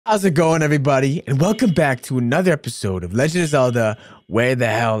How's it going, everybody? And welcome back to another episode of Legend of Zelda. Where the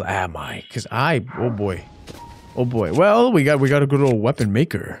hell am I? Cause oh boy. Well, we got a good old weapon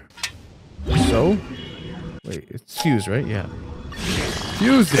maker. So, wait, it's fused, right? Yeah.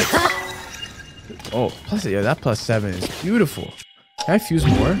 Fuse it. Oh, that +7 is beautiful. Can I fuse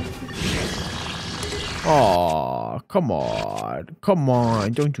more? Oh, come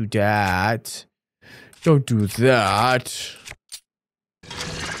on, don't do that. Don't do that.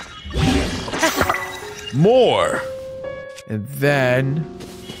 More. And then,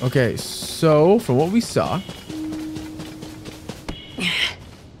 okay, so from what we saw,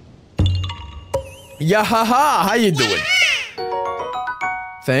 Yahaha, how you doing?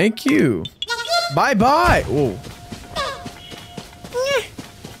 Thank you. Bye bye. Oh.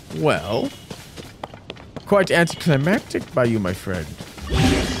 Well, quite anticlimactic by you, my friend.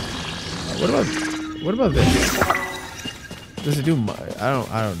 What about this? Does it do much? I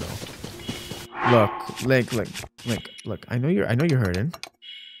don't know. Look, Link. I know you're hurting.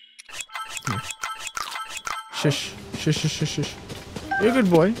 Here. Shush. You're a good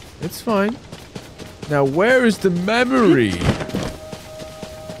boy. It's fine. Now, where is the memory?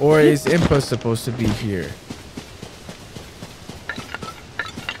 Or is Impa supposed to be here?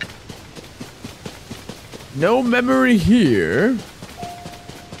 No memory here.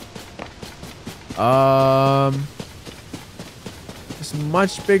 It's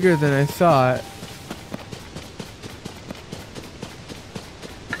much bigger than I thought.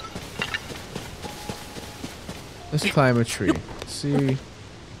 Let's climb a tree. See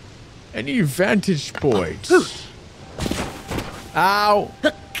any vantage points. Ow!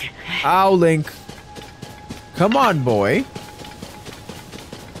 Ow, Link. Come on, boy.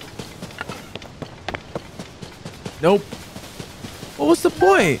 Nope. What was the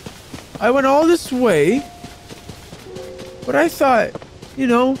point? I went all this way. But I thought, you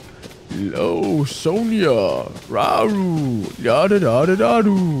know, hello, Sonia, Raru, yada da da da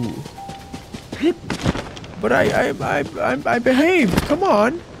do. But I behaved. Come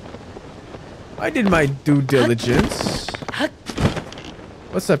on. I did my due diligence.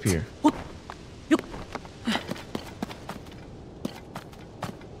 What's up here?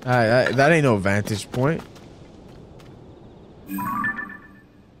 That ain't no vantage point.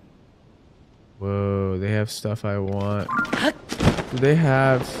 Whoa, they have stuff I want. Do they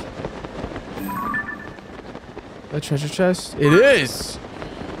have a treasure chest? It is!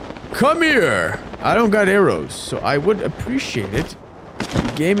 Come here! I don't got arrows, so I would appreciate it if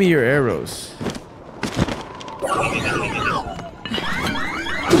you gave me your arrows.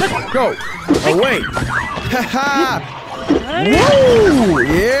 Go! Away! Haha! Woo!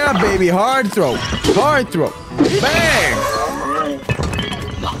 Yeah, baby! Hard throw! Hard throw! Bang!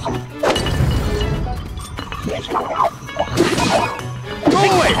 Go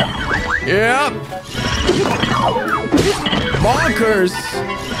away! Yep! Bonkers!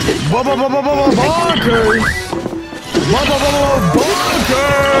 Bonkers! Bonkers!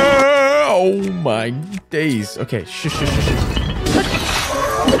 Oh my days. Okay, shush.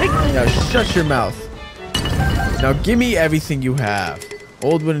 Now shut your mouth. Now give me everything you have.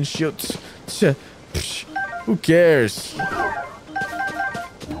 Old wooden shields. Who cares?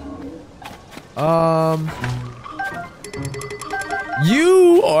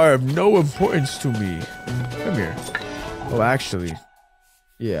 You are of no importance to me. Come here. Oh, actually.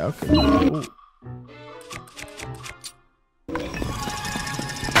 Yeah, okay. Ooh.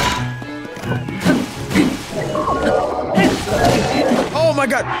 Oh my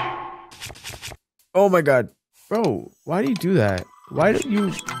god! Oh my god. Bro, why do you do that? Why don't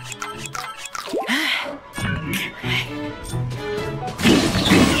you...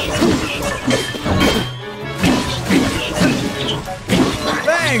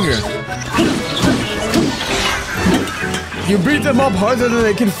 Bang! You beat them up harder than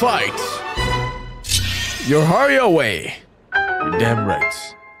they can fight. You hurry away. You're damn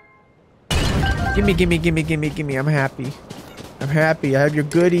right. Gimme. I'm happy. I have your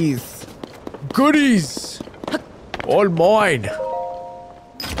goodies. Goodies! All mine. A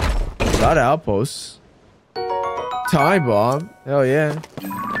lot of outposts. Time bomb. Hell yeah.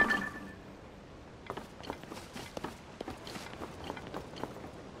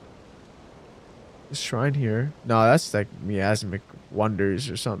 This shrine here. No, that's like miasmic wonders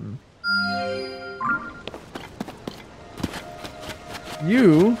or something.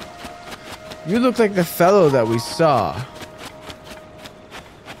 You look like the fellow that we saw.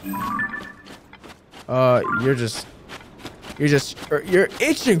 You're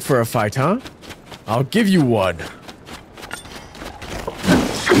itching for a fight, huh? I'll give you one.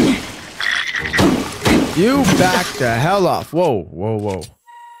 You back the hell off. Whoa, whoa, whoa.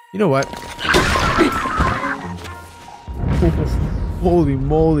 You know what? Holy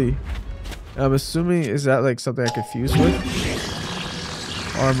moly. I'm assuming, is that like something I could fuse with?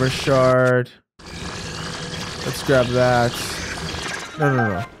 Armor shard. Let's grab that.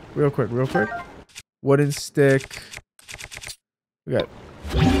 No. Real quick. Wooden stick. We got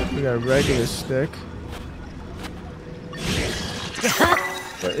a regular stick.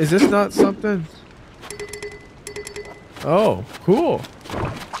 But is this not something? Oh, cool.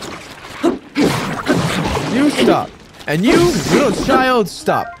 You stop. And you, little child,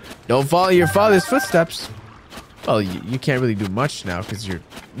 stop. Don't follow your father's footsteps. Well, you can't really do much now because you're,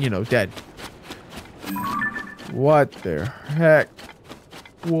 dead. What the heck?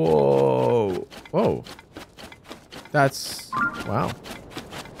 Whoa. Whoa. That's... Wow.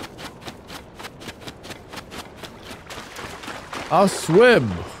 I'll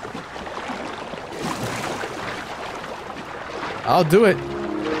swim. I'll do it.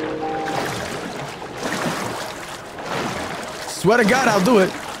 Swear to God, I'll do it.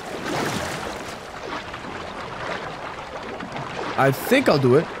 I think I'll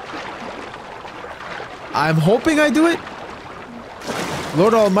do it. I'm hoping I do it.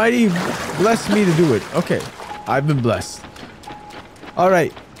 Lord Almighty, bless me to do it. Okay. I've been blessed. All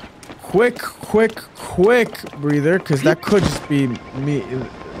right. Quick breather, because that could just be me.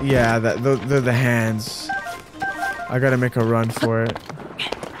 Yeah, they're the hands. I gotta make a run for it.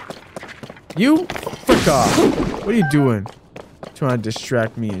 You frick off. What are you doing? Trying to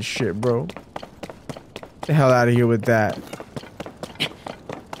distract me and shit, bro. Get the hell out of here with that.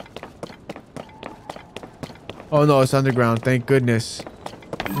 Oh no, it's underground. Thank goodness.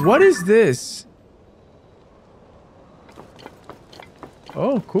 What is this?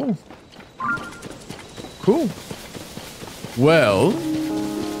 Oh, cool. Cool. Well.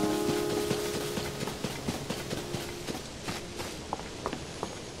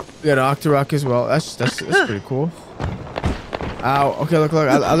 We got an Octorok as well. That's pretty cool. Ow. Okay, look.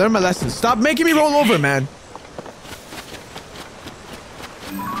 I learned my lesson. Stop making me roll over, man.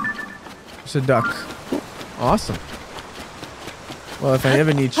 It's a duck. Awesome. Well, if I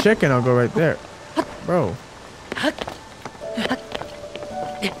ever need chicken, I'll go right there. Bro.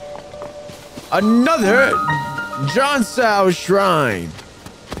 Another John Sao shrine.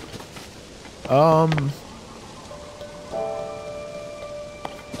 Oh,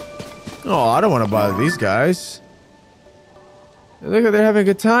 I don't want to bother these guys. Look, they're having a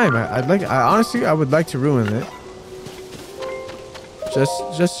good time. Honestly, I would like to ruin it.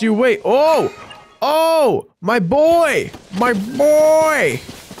 Just you wait. Oh, my boy. How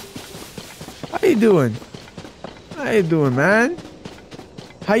you doing? Man?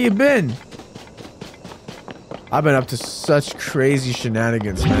 How you been? I've been up to such crazy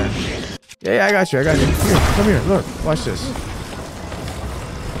shenanigans, man. Yeah, I got you. Here, come here. Look, watch this.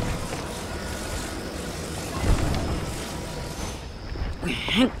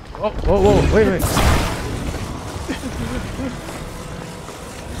 Whoa, wait.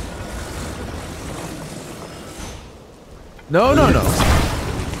 No.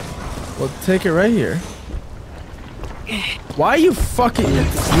 We'll take it right here. Why are you fucking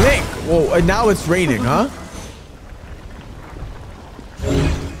Link? Whoa, and now it's raining, huh?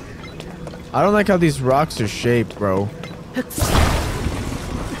 I don't like how these rocks are shaped, bro.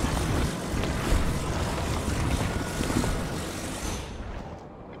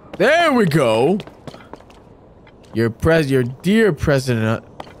 There we go. Your dear president.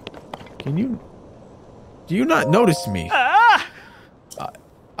 Do you not notice me?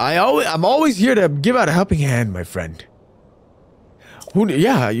 I'm always here to give out a helping hand, my friend.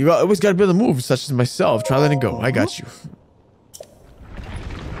 You always gotta be able to move, such as myself. Try letting go. I got you.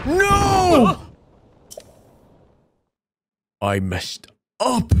 No! I messed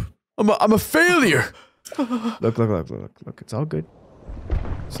up. I'm a failure. Look. It's all good.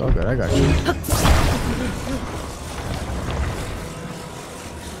 It's all good. I got you.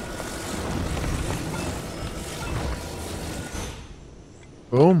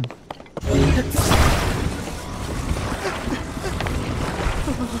 Boom.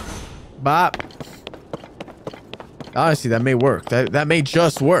 Bop. Honestly, that may work. That may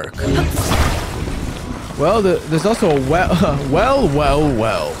just work. Well, there's also a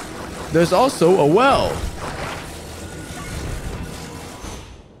well. There's also a well.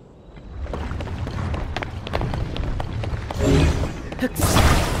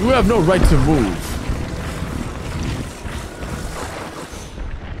 You have no right to move.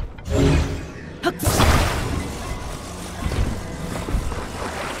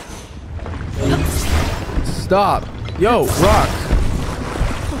 Stop. Yo, rock.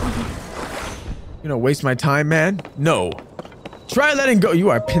 You know, waste my time, man? No. Try letting go. You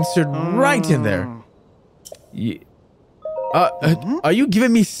are pincered right in there. Are you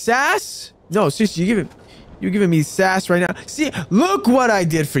giving me sass? No, seriously, you're giving me sass right now. See, look what I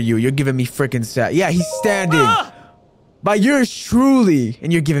did for you. You're giving me freaking sass. Yeah, he's standing by yours truly,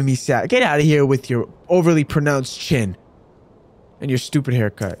 and you're giving me sass. Get out of here with your overly pronounced chin and your stupid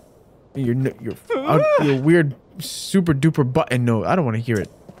haircut. And your weird super duper button nose. I don't want to hear it.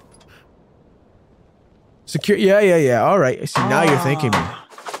 Secure. Yeah. All right. See, now you're thanking me.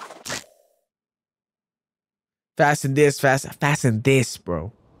 Fasten this,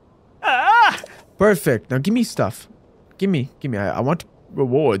 bro. Perfect. Now give me stuff. Give me. I want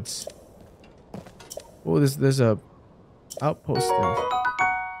rewards. Oh, there's a outpost there.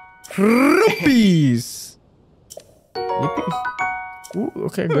 Rupees. Yippee. Ooh,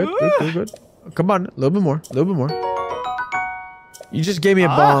 okay, good. Come on, a little bit more. You just gave me a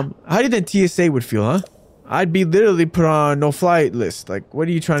bomb. How do you think TSA would feel, huh? I'd be literally put on no-fly list. Like, what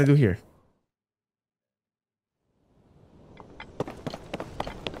are you trying to do here?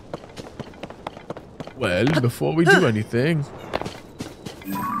 Well, before we do anything...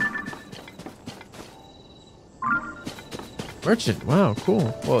 Merchant, wow,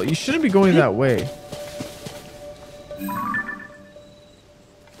 cool. Well, you shouldn't be going that way.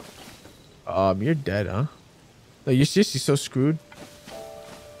 You're dead, huh? No, you're seriously so screwed.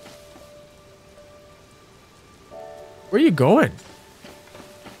 Where are you going?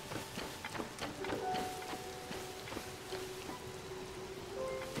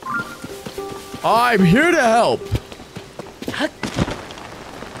 I'm here to help.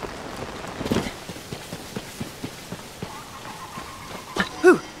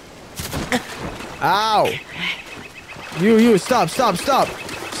 Ow. You, stop.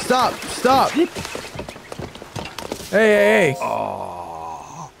 Hey.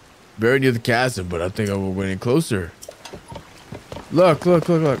 Oh. Very near the chasm, but I think I'm getting closer. Look.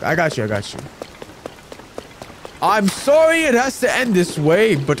 I got you. I'm sorry it has to end this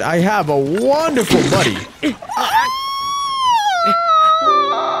way, but I have a wonderful buddy.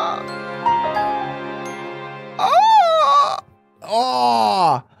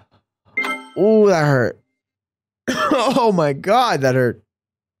 Oh, that hurt. Oh my God, that hurt.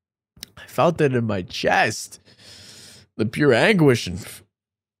 I felt it in my chest. The pure anguish and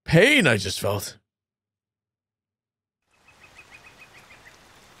pain I just felt.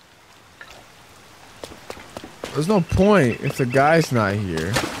 There's no point if the guy's not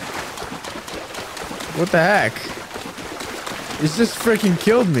here. What the heck? It's just freaking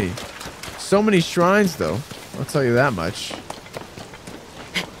killed me. So many shrines, though. I'll tell you that much.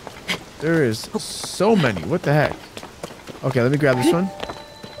 There is so many. What the heck? Okay, let me grab this one.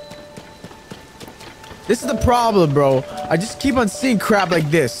 This is the problem, bro. I just keep on seeing crap like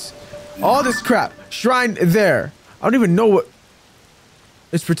this. All this crap. Shrine there. I don't even know what...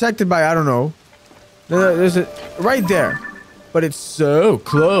 It's protected by, I don't know. There's a... Right there. But it's so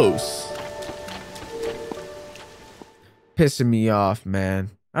close. Pissing me off,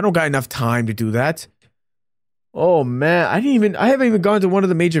 man. I don't got enough time to do that. Oh, man. I haven't even gone to one of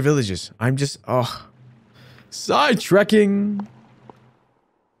the major villages. I'm just... Oh. Side trekking.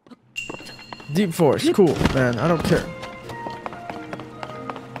 Deep forest. Cool, man. I don't care.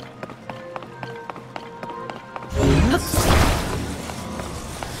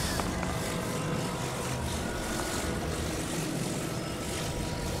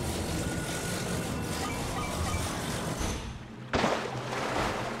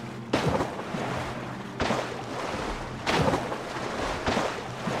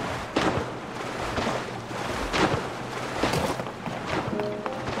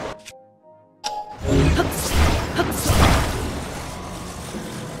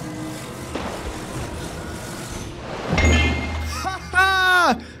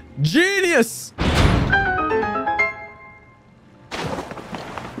 Genius!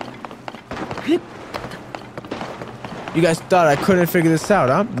 You guys thought I couldn't figure this out,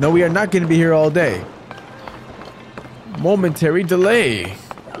 huh? No, we are not going to be here all day. Momentary delay.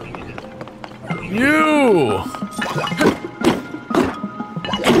 You!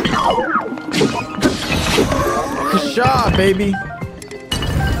 Kasha, baby.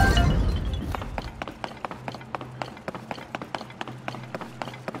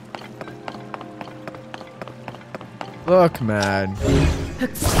 Look, man.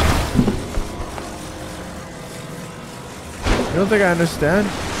 You don't think I understand?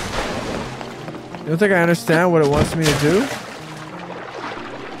 You don't think I understand what it wants me to do?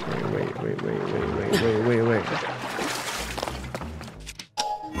 Wait.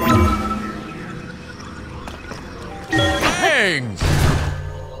 Dang!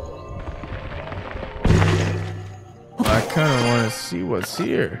 I kind of want to what's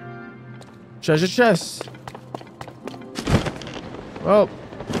here. Treasure chest. Well,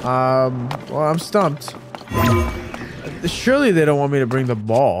 I'm stumped. Surely they don't want me to bring the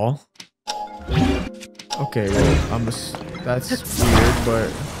ball. Okay, well, that's weird, but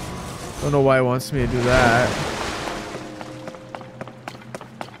I don't know why it wants me to do that.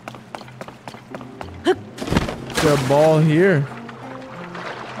 Is there a ball here?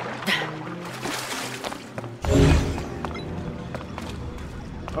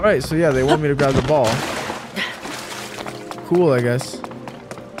 Alright, so yeah, they want me to grab the ball. Cool, I guess.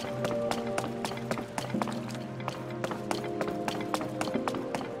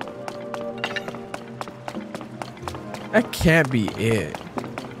 That can't be it.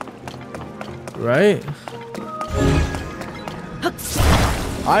 Right?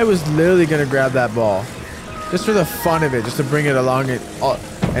 I was literally gonna grab that ball. Just for the fun of it, just to bring it along and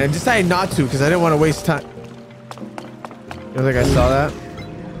I decided not to because I didn't want to waste time. You don't think I saw that?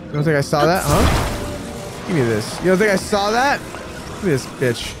 You don't think I saw that, huh? Give me this. You don't think I saw that? Give me this,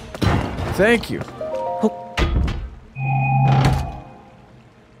 bitch. Thank you.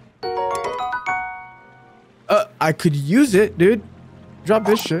 I could use it, dude. Drop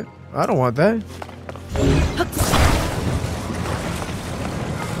this shit. I don't want that.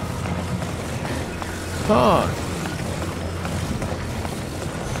 Come on.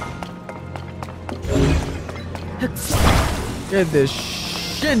 Get this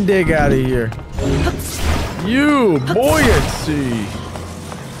shindig out of here. You buoyancy.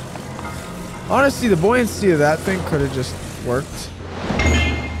 Honestly, the buoyancy of that thing could have just worked.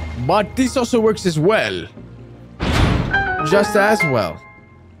 But this also works as well. Just as well.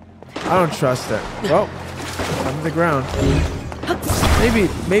 I don't trust it. Well, I'm on the ground.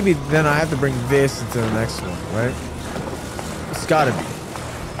 Maybe then I have to bring this into the next one, right? It's gotta be.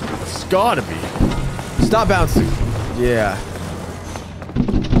 It's gotta be. Stop bouncing. Yeah.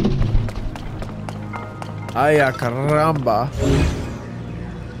 Ay, caramba.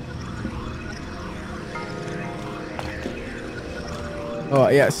 Oh,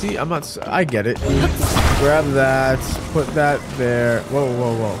 yeah, see, I'm not... I get it. Grab that. Put that there. Whoa,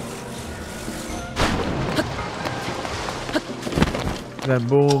 whoa, whoa. Then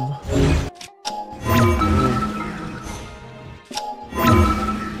boom.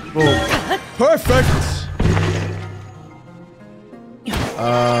 Boom. Perfect!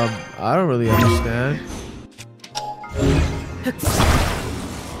 I don't really understand.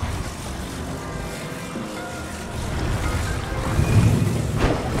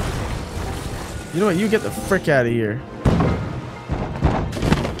 You know what? You get the frick out of here.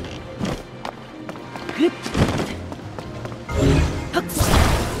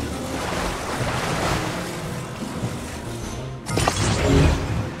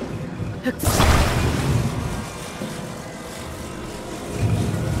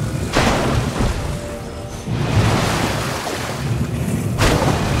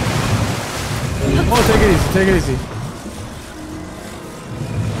 Oh, take it easy. Take it easy.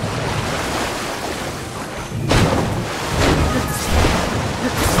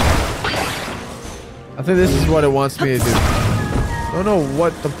 I think this is what it wants me to do. I don't know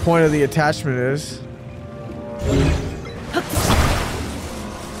what the point of the attachment is.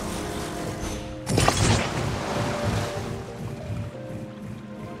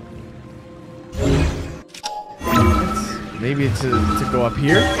 Maybe to go up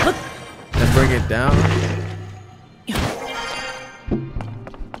here and bring it down.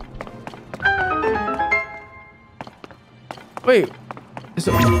 Wait,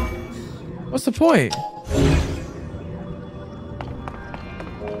 what's the point?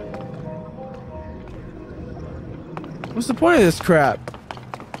 What's the point of this crap?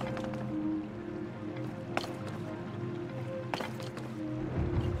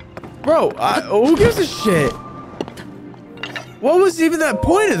 Bro, who gives a shit? What was even that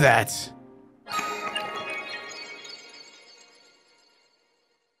point of that?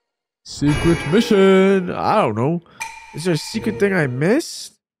 Secret mission. I don't know. Is there a secret thing I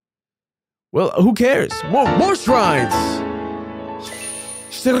missed? Well, who cares? More shrines!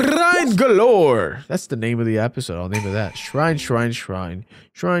 Shrine galore! That's the name of the episode. I'll name it that. Shrine, shrine, shrine.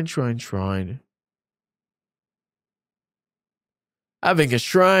 Shrine, shrine, shrine. Having a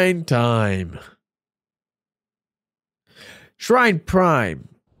shrine time. Shrine prime.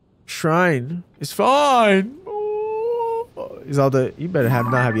 Shrine is fine. Oh. Zelda, you better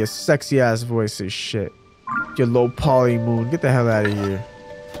not have your sexy ass voice as shit. Your low poly moon. Get the hell out of here.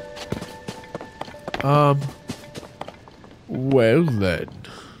 Well then.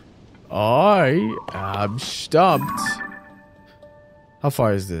 I am stumped. How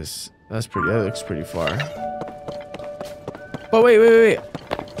far is this? That looks pretty far. But wait.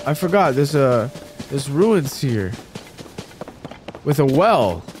 I forgot. There's ruins here with a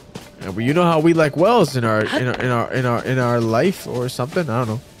well. And you know how we like wells in our life or something. I don't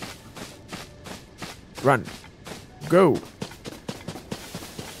know. Run, go.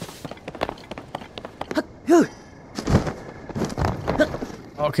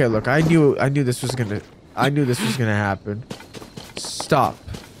 Okay, look. I knew this was gonna happen. Stop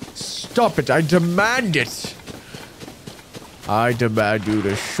it! I demand it. I demand you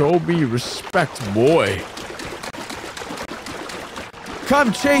to show me respect, boy.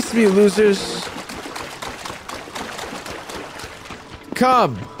 Come chase me, losers.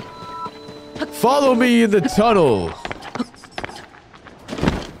 Come. Follow me in the tunnel.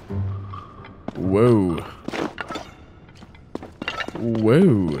 Whoa.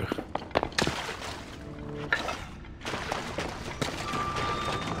 Whoa.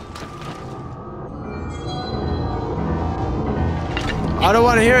 I don't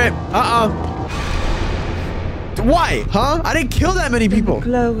want to hear it. Why? Huh? I didn't kill that many people. The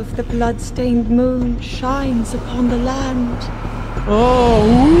glow of the blood-stained moon shines upon the land. Oh.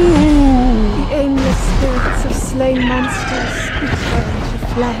 Ooh. The aimless spirits of slain monsters return to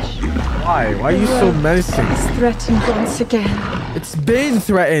flesh. Why? Why are you so menacing? It's threatened once again. It's been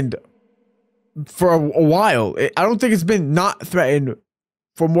threatened for a while. I don't think it's been not threatened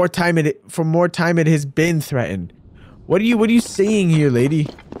for more time. It has been threatened. What are you saying here, lady?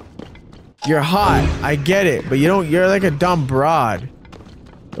 You're hot. I get it, but you're like a dumb broad.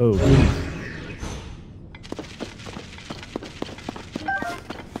 Oh.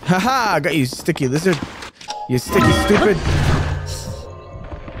 Haha, got you, sticky lizard. You sticky stupid.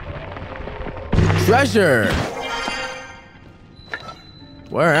 Treasure.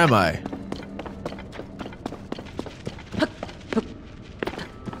 Where am I?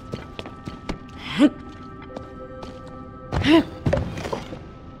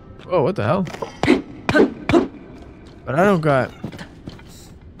 Oh, what the hell? But I don't got...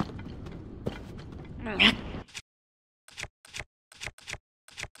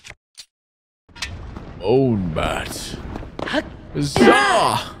 Own bat.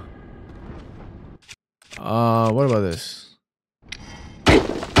 Huzzah! What about this?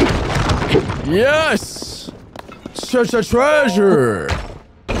 Yes! Such a treasure!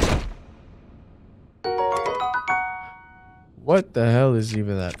 What the hell is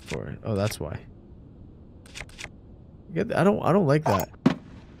even that for? Oh, that's why. I don't like that.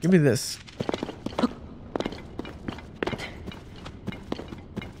 Give me this.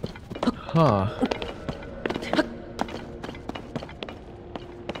 Huh.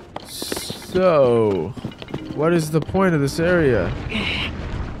 So, what is the point of this area?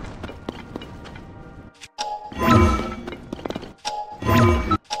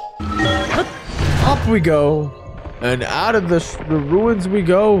 Up we go. And out of the ruins we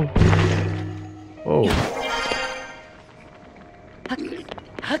go. Oh.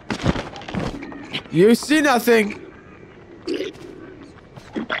 You see nothing.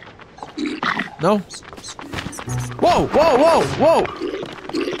 No. Whoa, whoa, whoa, whoa.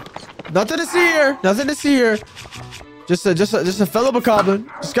 Nothing to see here. Nothing to see here. Just a fellow bokoblin.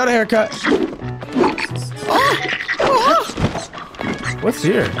 Just got a haircut. Oh. Oh. What's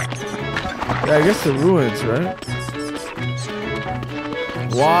here? Yeah, I guess the ruins, right?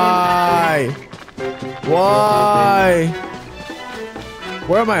 Why? Why?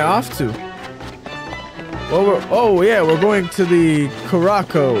 Where am I off to? Well, oh yeah, we're going to the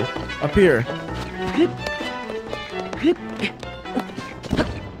Caraco up here.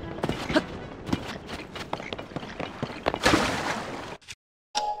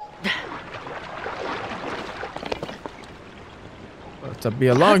 About to be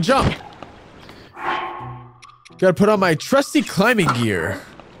a long jump. Gotta put on my trusty climbing gear.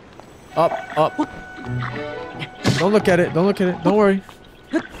 Up, up. Don't look at it. Don't look at it. Don't worry.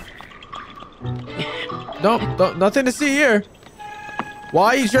 Nope. Nothing to see here.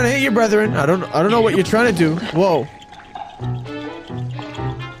 Why are you trying to hit your brethren? I don't know what you're trying to do. Whoa.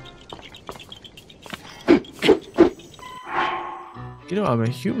 You know I'm a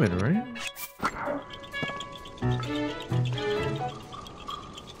human, right?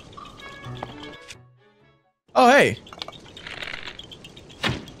 Oh, hey.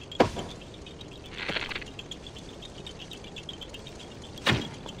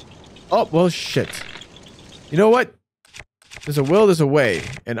 Oh, well, shit. You know what? There's a will, there's a way.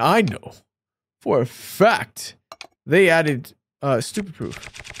 And I know for a fact they added stupid proof.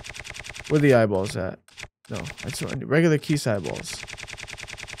 Where are the eyeballs at? No, that's regular Keese eyeballs.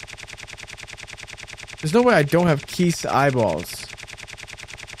 There's no way I don't have Keese eyeballs.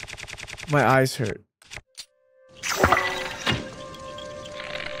 My eyes hurt.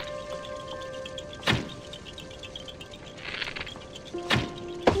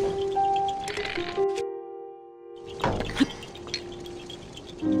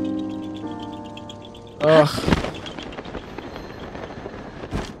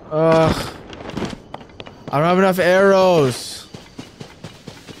 Ugh. I don't have enough arrows.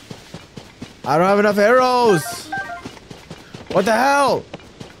 I don't have enough arrows. What the hell?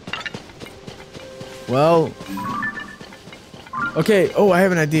 Well. Okay. Oh, I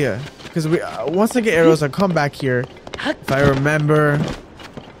have an idea. Because once I get arrows, I'll come back here if I remember.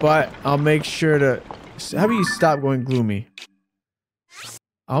 But I'll make sure to. How about you stop going gloomy?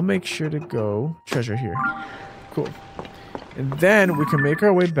 I'll make sure to go treasure here. Cool. And then we can make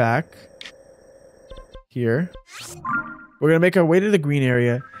our way back here. We're gonna make our way to the green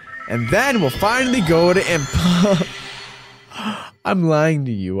area, and then we'll finally go to Imp. I'm lying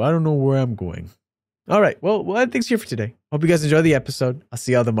to you. I don't know where I'm going. All right. Well, we'll end things here for today. Hope you guys enjoy the episode. I'll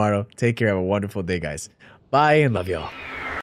see y'all tomorrow. Take care. Have a wonderful day, guys. Bye and love y'all.